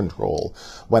foot control.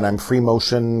 When I'm free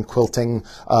motion quilting,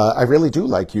 I really do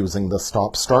like using the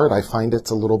stop-start. I find it's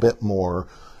a little bit more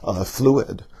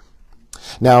fluid.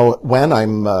 Now, when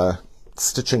I'm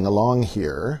stitching along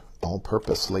here, I'll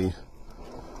purposely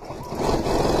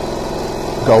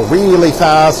go really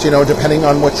fast, you know, depending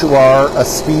on what you are, a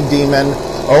speed demon.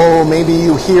 Oh, maybe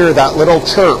you hear that little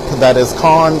chirp that is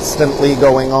constantly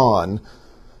going on.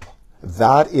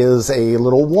 That is a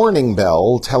little warning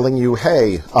bell telling you,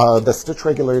 hey, the stitch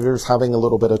regulator is having a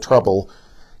little bit of trouble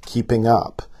keeping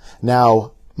up.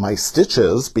 Now, my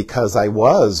stitches, because I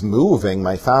was moving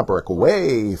my fabric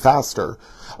way faster,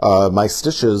 my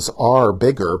stitches are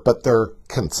bigger, but they're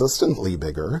consistently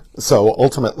bigger. So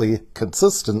ultimately,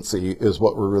 consistency is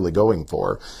what we're really going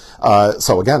for.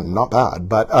 So again, not bad.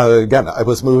 But again, I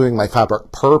was moving my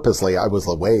fabric purposely. I was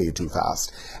way too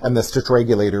fast. And the stitch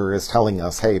regulator is telling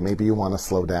us, hey, maybe you want to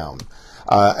slow down.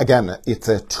 Again, it's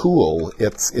a tool.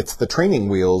 It's the training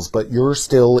wheels, but you're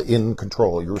still in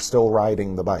control. You're still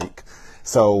riding the bike.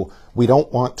 So we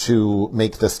don't want to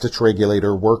make the stitch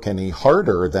regulator work any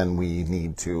harder than we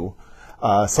need to.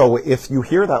 So if you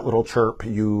hear that little chirp,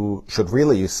 you should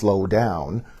really slow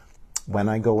down. When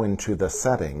I go into the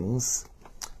settings,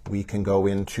 we can go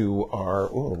into our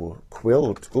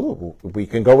quilt. We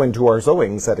can go into our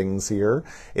sewing settings. Here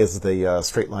is the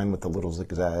straight line with the little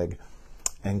zigzag.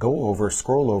 And go over,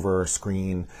 scroll over our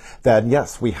screen, then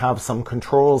yes, we have some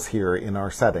controls here in our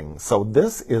settings. So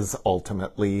this is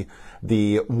ultimately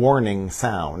the warning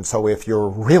sound. So if you're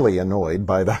really annoyed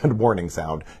by that warning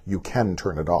sound, you can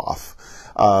turn it off.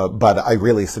 But I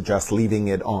really suggest leaving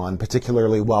it on,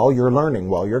 particularly while you're learning,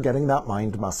 while you're getting that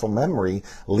mind muscle memory.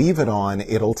 Leave it on.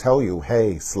 It'll tell you,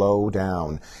 hey, slow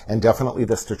down. And definitely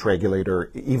the stitch regulator,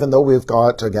 even though we've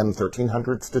got, again,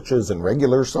 1,300 stitches in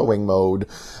regular sewing mode,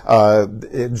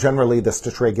 generally the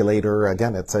stitch regulator,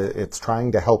 again, it's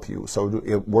trying to help you. So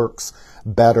it works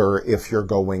better if you're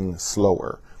going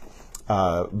slower.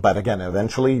 But again,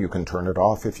 eventually you can turn it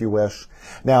off if you wish.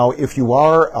 Now, if you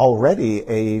are already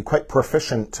a quite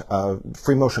proficient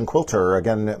free motion quilter,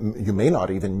 again, you may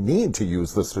not even need to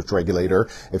use the stitch regulator.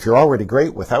 If you're already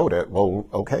great without it, well,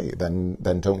 okay, then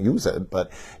don't use it.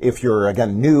 But if you're,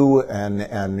 again, new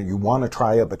and you want to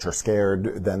try it, but you're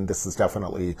scared, then this is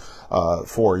definitely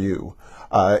for you.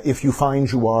 If you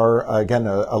find you are, again,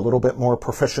 a little bit more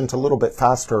proficient, a little bit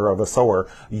faster of a sewer,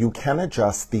 you can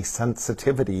adjust the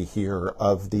sensitivity here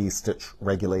of the stitch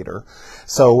regulator.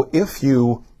 So if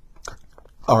you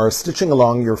are stitching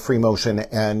along your free motion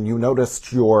and you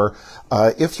noticed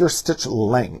if your stitch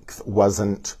length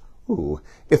wasn't so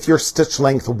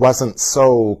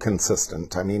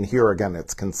consistent, I mean, here again,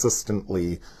 it's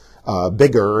consistently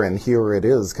bigger, and here it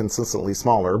is consistently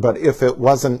smaller. But if it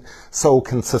wasn't so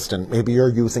consistent, maybe you're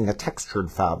using a textured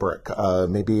fabric,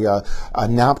 maybe a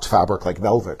napped fabric like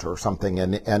velvet or something,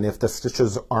 and if the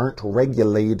stitches aren't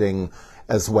regulating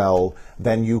as well,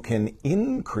 then you can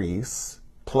increase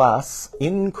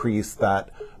that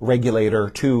regulator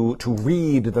to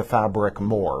read the fabric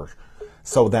more.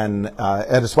 So then,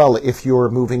 as well, if you're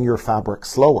moving your fabric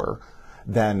slower,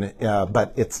 then,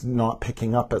 but it's not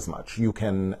picking up as much, you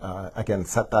can, again,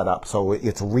 set that up so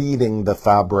it's reading the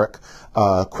fabric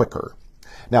quicker.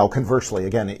 Now, conversely,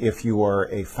 again, if you are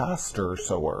a faster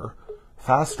sewer,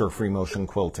 faster free motion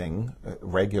quilting,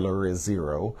 regular is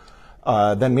 0,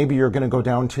 then maybe you're going to go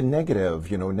down to negative,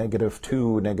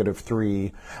 -2,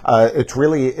 -3. It's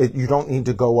really, you don't need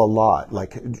to go a lot.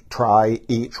 Like, try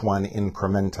each one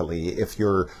incrementally. If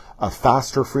you're a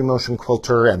faster free motion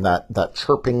quilter and that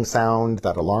chirping sound,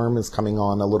 that alarm is coming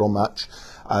on a little much,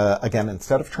 again,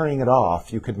 instead of turning it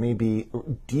off, you could maybe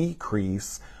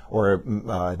decrease or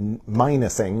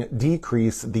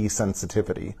decrease the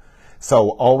sensitivity. So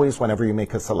always, whenever you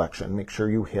make a selection, make sure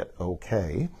you hit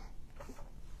OK.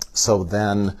 So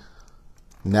then,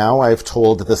 now I've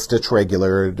told the stitch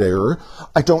regulator,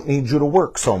 I don't need you to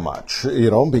work so much,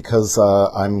 because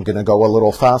I'm going to go a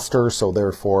little faster, so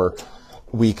therefore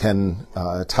we can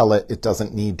tell it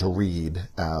doesn't need to read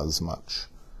as much.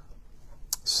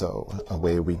 So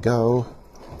away we go.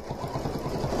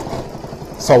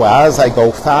 So as I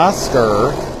go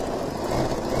faster,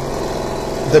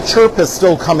 the chirp is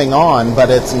still coming on, but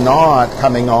it's not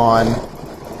coming on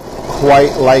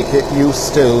quite like it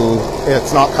used to.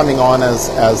 It's not coming on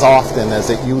as often as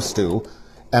it used to,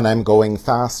 and I'm going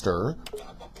faster.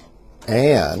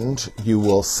 And you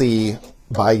will see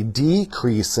by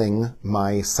decreasing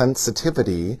my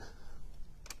sensitivity,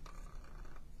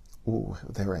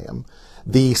 there I am.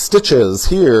 The stitches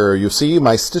here, you see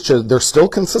my stitches, they're still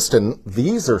consistent.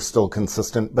 These are still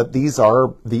consistent, but these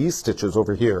stitches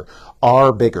over here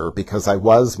are bigger because I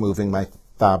was moving my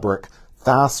fabric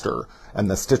faster, and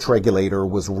the stitch regulator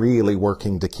was really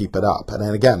working to keep it up.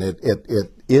 And again,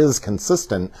 it is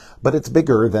consistent, but it's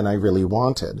bigger than I really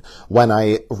wanted. When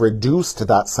I reduced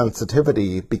that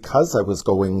sensitivity because I was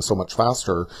going so much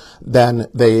faster, then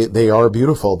they are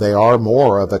beautiful. They are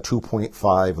more of a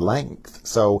 2.5 length.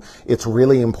 So it's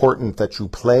really important that you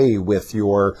play with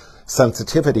your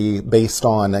sensitivity based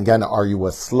on, again, are you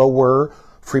a slower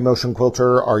free motion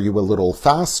quilter? Are you a little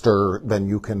faster? Then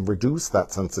you can reduce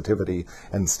that sensitivity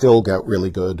and still get really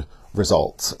good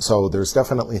results. So there's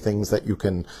definitely things that you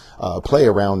can play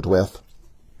around with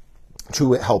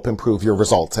to help improve your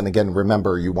results. And again,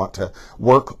 remember, you want to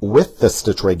work with the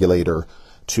stitch regulator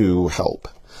to help.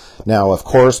 Now, of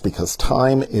course, because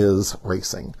time is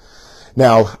racing.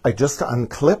 Now, I just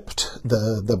unclipped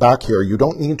the back here. You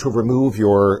don't need to remove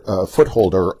your foot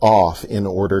holder off in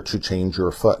order to change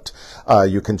your foot.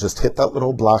 You can just hit that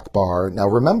little black bar. Now,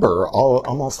 remember,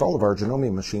 almost all of our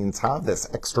Janome machines have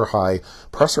this extra high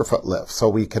presser foot lift, so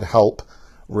we could help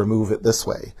remove it this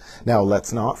way. Now,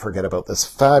 let's not forget about this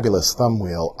fabulous thumb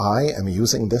wheel. I am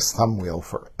using this thumb wheel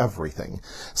for everything.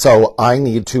 So I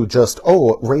need to just,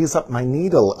 raise up my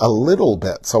needle a little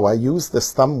bit. So I use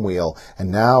this thumb wheel,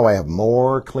 and now I have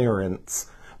more clearance.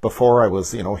 Before I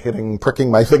was,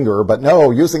 pricking my finger, but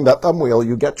no, using that thumb wheel,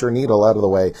 you get your needle out of the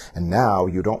way, and now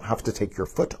you don't have to take your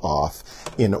foot off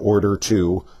in order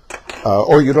to,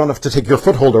 or you don't have to take your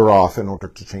foot holder off in order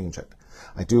to change it.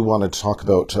 I do want to talk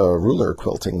about ruler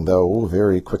quilting, though,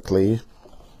 very quickly.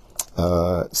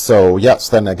 So yes,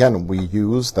 then again, we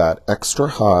use that extra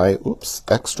high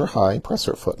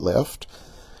presser foot lift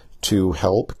to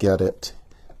help get it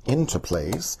into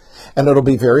place. And it'll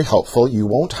be very helpful. You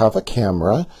won't have a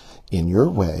camera in your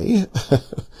way.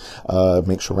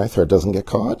 Make sure my thread doesn't get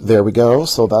caught. There we go.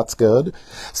 So that's good.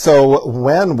 So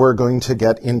when we're going to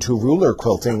get into ruler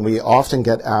quilting, we often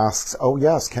get asked, oh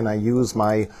yes, can I use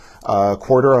my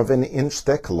 1/4 of an inch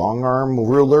thick long arm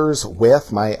rulers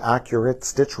with my Accurate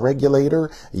Stitch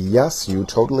Regulator? Yes, you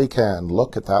totally can.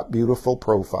 Look at that beautiful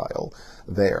profile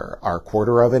there. Our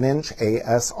 1/4 of an inch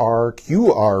A.S.R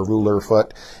QR ruler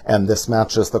foot, and this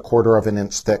matches the 1/4 of an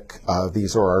inch thick.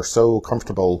 These are our so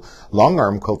comfortable long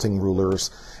arm quilting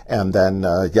rulers, and then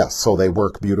yes, so they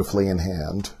work beautifully in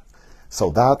hand.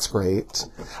 So that's great.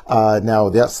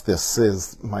 Now, yes, this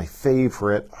is my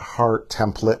favorite heart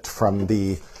template from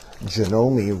the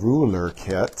Janome ruler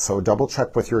kit. So double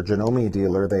check with your Janome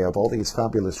dealer. They have all these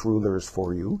fabulous rulers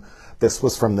for you. This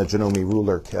was from the Janome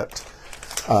ruler kit.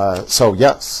 So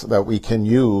yes, that we can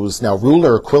use. Now,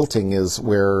 ruler quilting is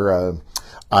where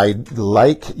I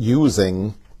like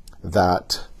using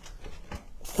that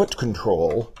foot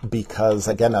control because,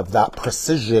 again, of that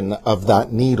precision of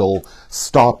that needle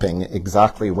stopping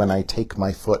exactly when I take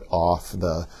my foot off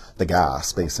the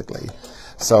gas, basically.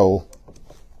 So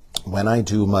when I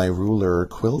do my ruler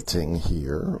quilting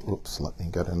here, oops, let me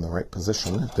get in the right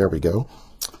position. There we go.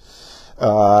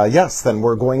 Yes, then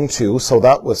we're going to, so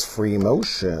that was free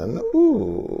motion.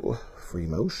 Ooh, free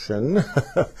motion.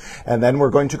 And then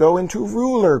we're going to go into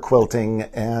ruler quilting.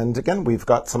 And again, we've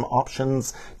got some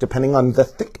options depending on the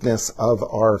thickness of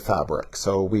our fabric.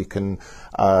 So we can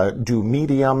do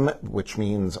medium, which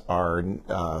means our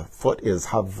foot is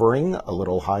hovering a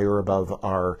little higher above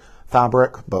our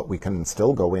fabric, but we can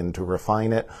still go in to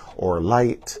refine it, or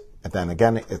light. And then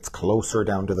again, it's closer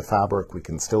down to the fabric. We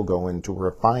can still go in to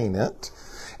refine it.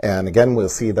 And again, we'll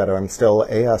see that I'm still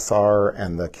A.S.R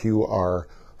and the QR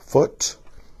foot.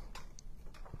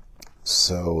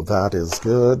 So that is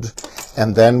good.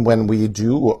 And then when we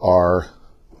do our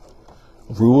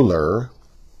ruler,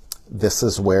 this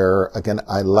is where, again,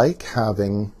 I like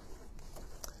having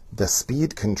the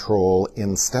speed control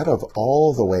instead of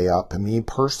all the way up. And me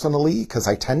personally, because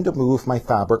I tend to move my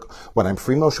fabric, when I'm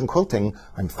free motion quilting,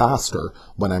 I'm faster.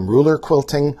 When I'm ruler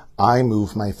quilting, I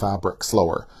move my fabric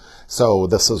slower. So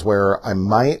this is where I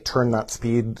might turn that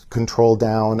speed control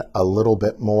down a little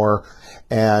bit more.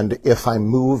 And if I'm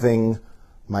moving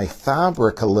my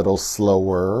fabric a little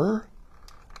slower,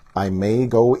 I may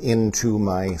go into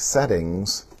my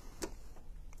settings,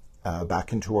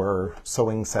 back into our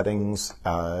sewing settings,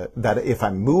 that if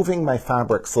I'm moving my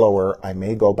fabric slower, I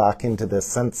may go back into this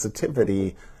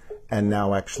sensitivity and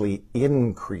now actually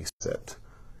increase it.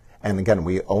 And again,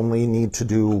 we only need to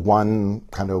do one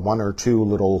or two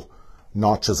little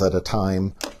notches at a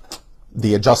time.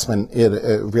 The adjustment, it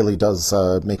really does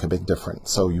make a big difference.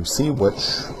 So you see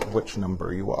which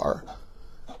number you are.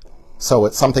 So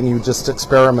it's something you just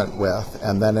experiment with.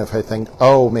 And then if I think,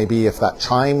 oh, maybe if that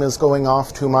chime is going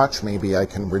off too much, maybe I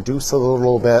can reduce a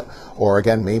little bit. Or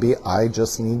again, maybe I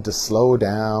just need to slow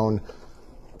down,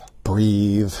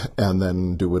 breathe, and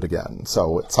then do it again.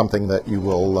 So it's something that you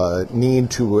will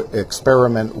need to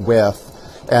experiment with.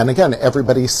 And again,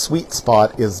 everybody's sweet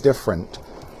spot is different.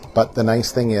 But the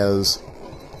nice thing is,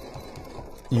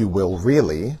 you will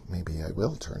really, maybe I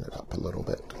will turn it up a little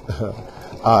bit,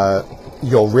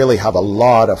 you'll really have a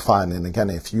lot of fun. And again,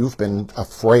 if you've been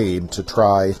afraid to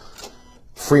try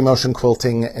free motion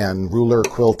quilting and ruler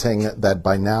quilting, that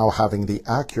by now having the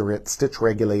Accurate Stitch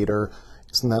Regulator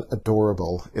Isn't that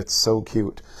adorable? It's so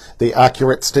cute. The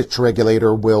Accurate Stitch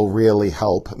Regulator will really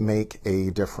help make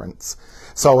a difference.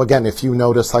 So again, if you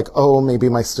notice like, oh, maybe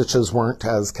my stitches weren't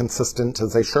as consistent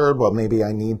as they should, well, maybe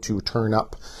I need to turn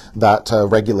up that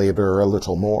regulator a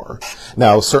little more.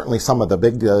 Now, certainly some of the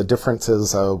big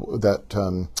differences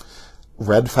that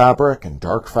red fabric and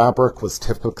dark fabric was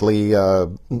typically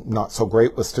not so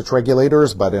great with stitch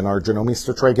regulators, but in our Janome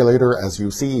stitch regulator, as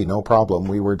you see, no problem.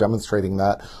 We were demonstrating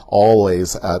that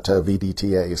always at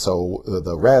VDTA. So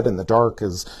the red and the dark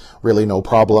is really no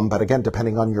problem. But again,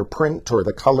 depending on your print or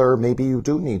the color, maybe you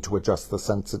do need to adjust the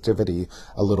sensitivity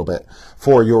a little bit.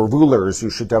 For your rulers,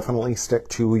 you should definitely stick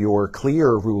to your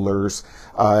clear rulers.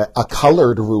 A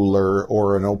colored ruler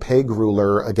or an opaque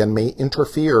ruler, again, may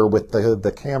interfere with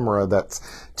the camera that's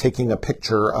taking a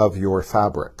picture of your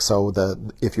fabric. So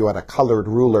if you had a colored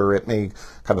ruler, it may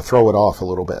kind of throw it off a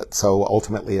little bit. So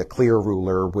ultimately, a clear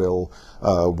ruler will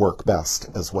work best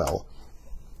as well.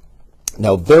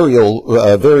 Now,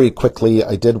 very quickly,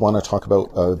 I did want to talk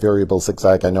about variable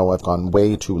zigzag. I know I've gone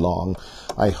way too long.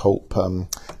 I hope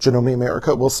Janome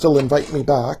America will still invite me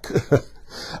back.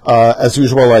 As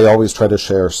usual, I always try to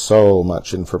share so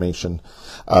much information.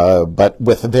 But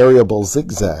with variable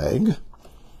zigzag,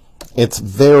 it's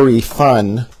very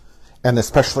fun. And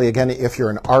especially, again, if you're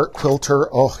an art quilter,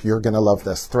 oh, you're going to love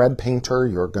this. Thread painter,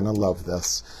 you're going to love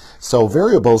this. So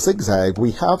variable zigzag,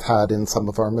 we have had in some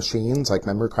of our machines, like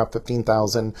MemoryCraft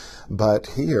 15,000, but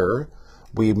here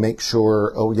we make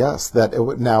sure, oh yes, that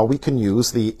now we can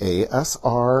use the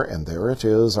A.S.R, and there it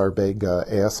is, our big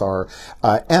A.S.R.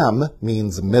 M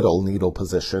means middle needle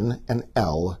position, and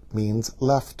L means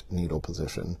left needle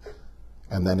position.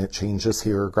 And then it changes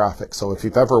here graphic. So if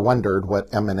you've ever wondered what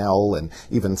M and L, and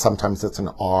even sometimes it's an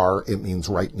R, it means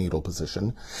right needle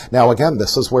position. Now again,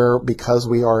 this is where, because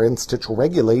we are in stitch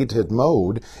regulated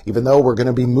mode, even though we're going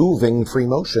to be moving free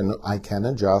motion, I can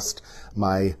adjust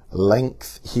my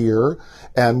length here,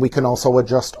 and we can also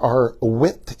adjust our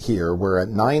width here. We're at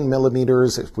 9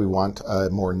 millimeters. If we want a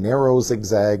more narrow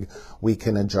zigzag, we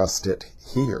can adjust it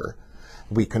here.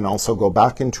 We can also go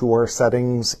back into our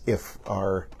settings if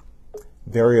our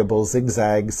variable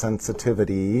zigzag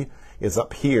sensitivity is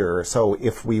up here. So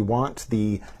if we want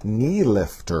the knee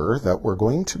lifter that we're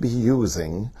going to be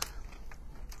using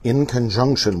in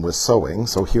conjunction with sewing,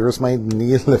 so here's my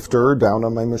knee lifter down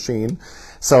on my machine.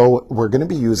 So we're going to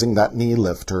be using that knee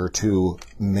lifter to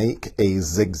make a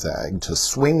zigzag, to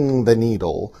swing the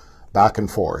needle back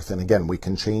and forth. And again, we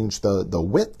can change the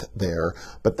width there,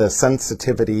 but the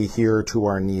sensitivity here to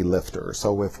our knee lifter.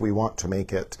 So if we want to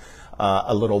make it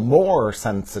a little more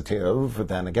sensitive,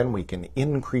 then again, we can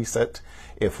increase it.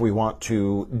 If we want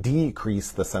to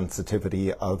decrease the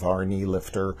sensitivity of our knee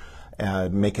lifter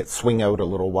and make it swing out a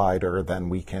little wider, then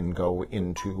we can go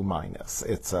into minus.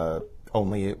 It's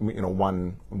only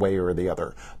one way or the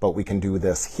other, but we can do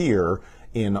this here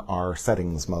in our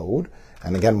settings mode.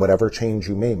 And again, whatever change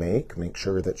you may make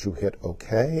sure that you hit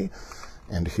OK.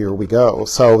 And here we go.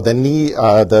 So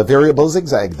the variable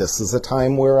zigzag, this is a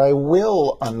time where I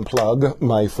will unplug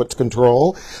my foot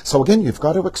control. So again, you've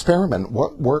got to experiment.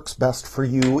 What works best for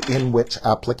you in which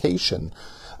application?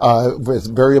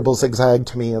 With variable zigzag,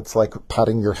 to me, it's like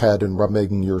patting your head and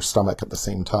rubbing your stomach at the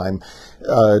same time.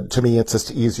 To me, it's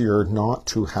just easier not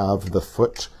to have the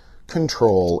foot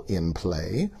control in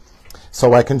play.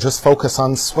 So I can just focus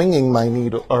on swinging my knee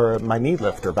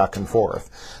lifter back and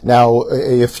forth. Now,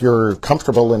 if you're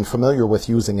comfortable and familiar with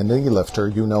using a knee lifter,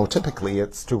 you know typically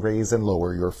it's to raise and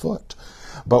lower your foot.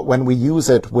 But when we use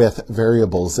it with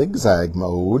variable zigzag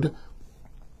mode,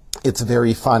 it's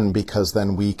very fun because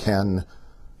then we can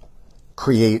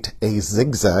create a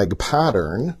zigzag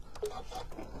pattern.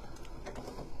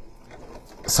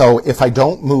 So if I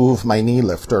don't move my knee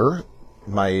lifter,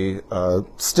 my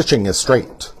stitching is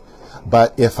straight.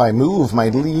 But if I move my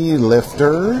knee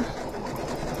lifter,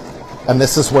 and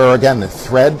this is where, again,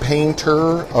 thread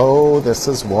painter, oh, this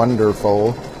is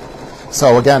wonderful.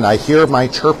 So again, I hear my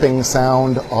chirping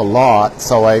sound a lot,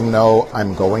 so I know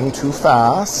I'm going too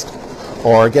fast.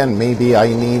 Or again, maybe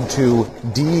I need to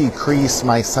decrease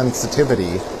my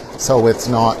sensitivity so it's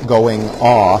not going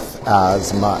off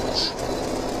as much.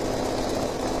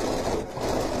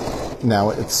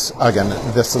 Now it's, again,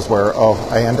 this is where, oh,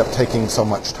 I end up taking so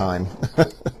much time.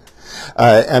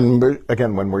 And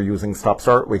again, when we're using stop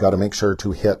start, we got to make sure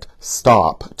to hit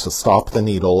stop to stop the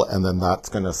needle, and then that's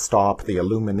going to stop the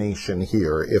illumination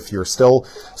here. If you're still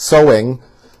sewing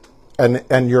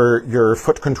and your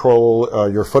foot control,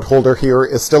 your foot holder here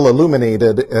is still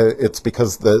illuminated, it's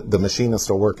because the machine is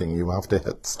still working. You have to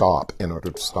hit stop in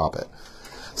order to stop it.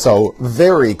 So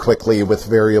very quickly with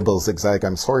variable zigzag.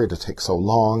 I'm sorry to take so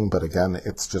long, but again,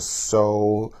 it's just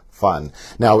so fun.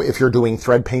 Now, if you're doing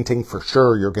thread painting, for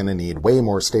sure, you're going to need way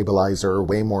more stabilizer,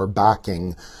 way more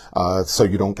backing, so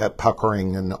you don't get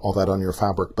puckering and all that on your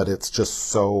fabric, but it's just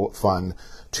so fun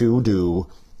to do.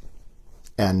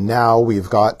 And now we've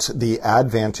got the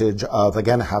advantage of,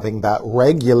 again, having that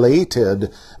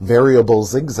regulated variable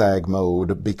zigzag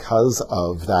mode because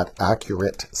of that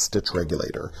Accurate Stitch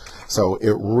Regulator. So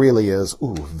it really is,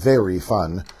 very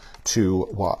fun to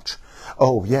watch.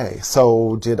 Oh, yay.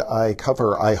 So did I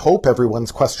cover, I hope,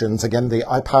 everyone's questions. Again, the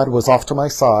iPad was off to my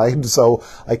side, so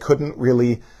I couldn't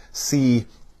really see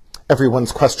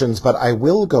everyone's questions, but I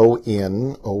will go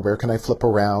in. Oh, where can I flip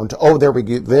around? Oh, there we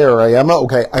go. There I am.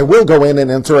 Okay, I will go in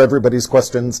and answer everybody's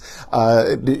questions,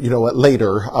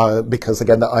 later, because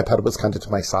again, the iPad was kind of to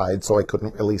my side, so I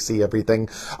couldn't really see everything.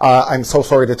 I'm so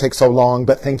sorry to take so long,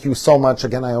 but thank you so much.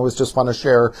 Again, I always just want to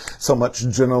share so much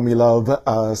Janome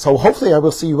love. So hopefully I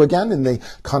will see you again in the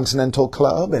Continental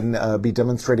Club and be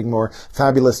demonstrating more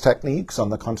fabulous techniques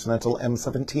on the Continental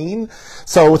M17.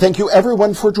 So thank you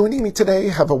everyone for joining me today.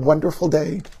 Have a wonderful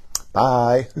day.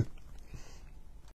 Bye.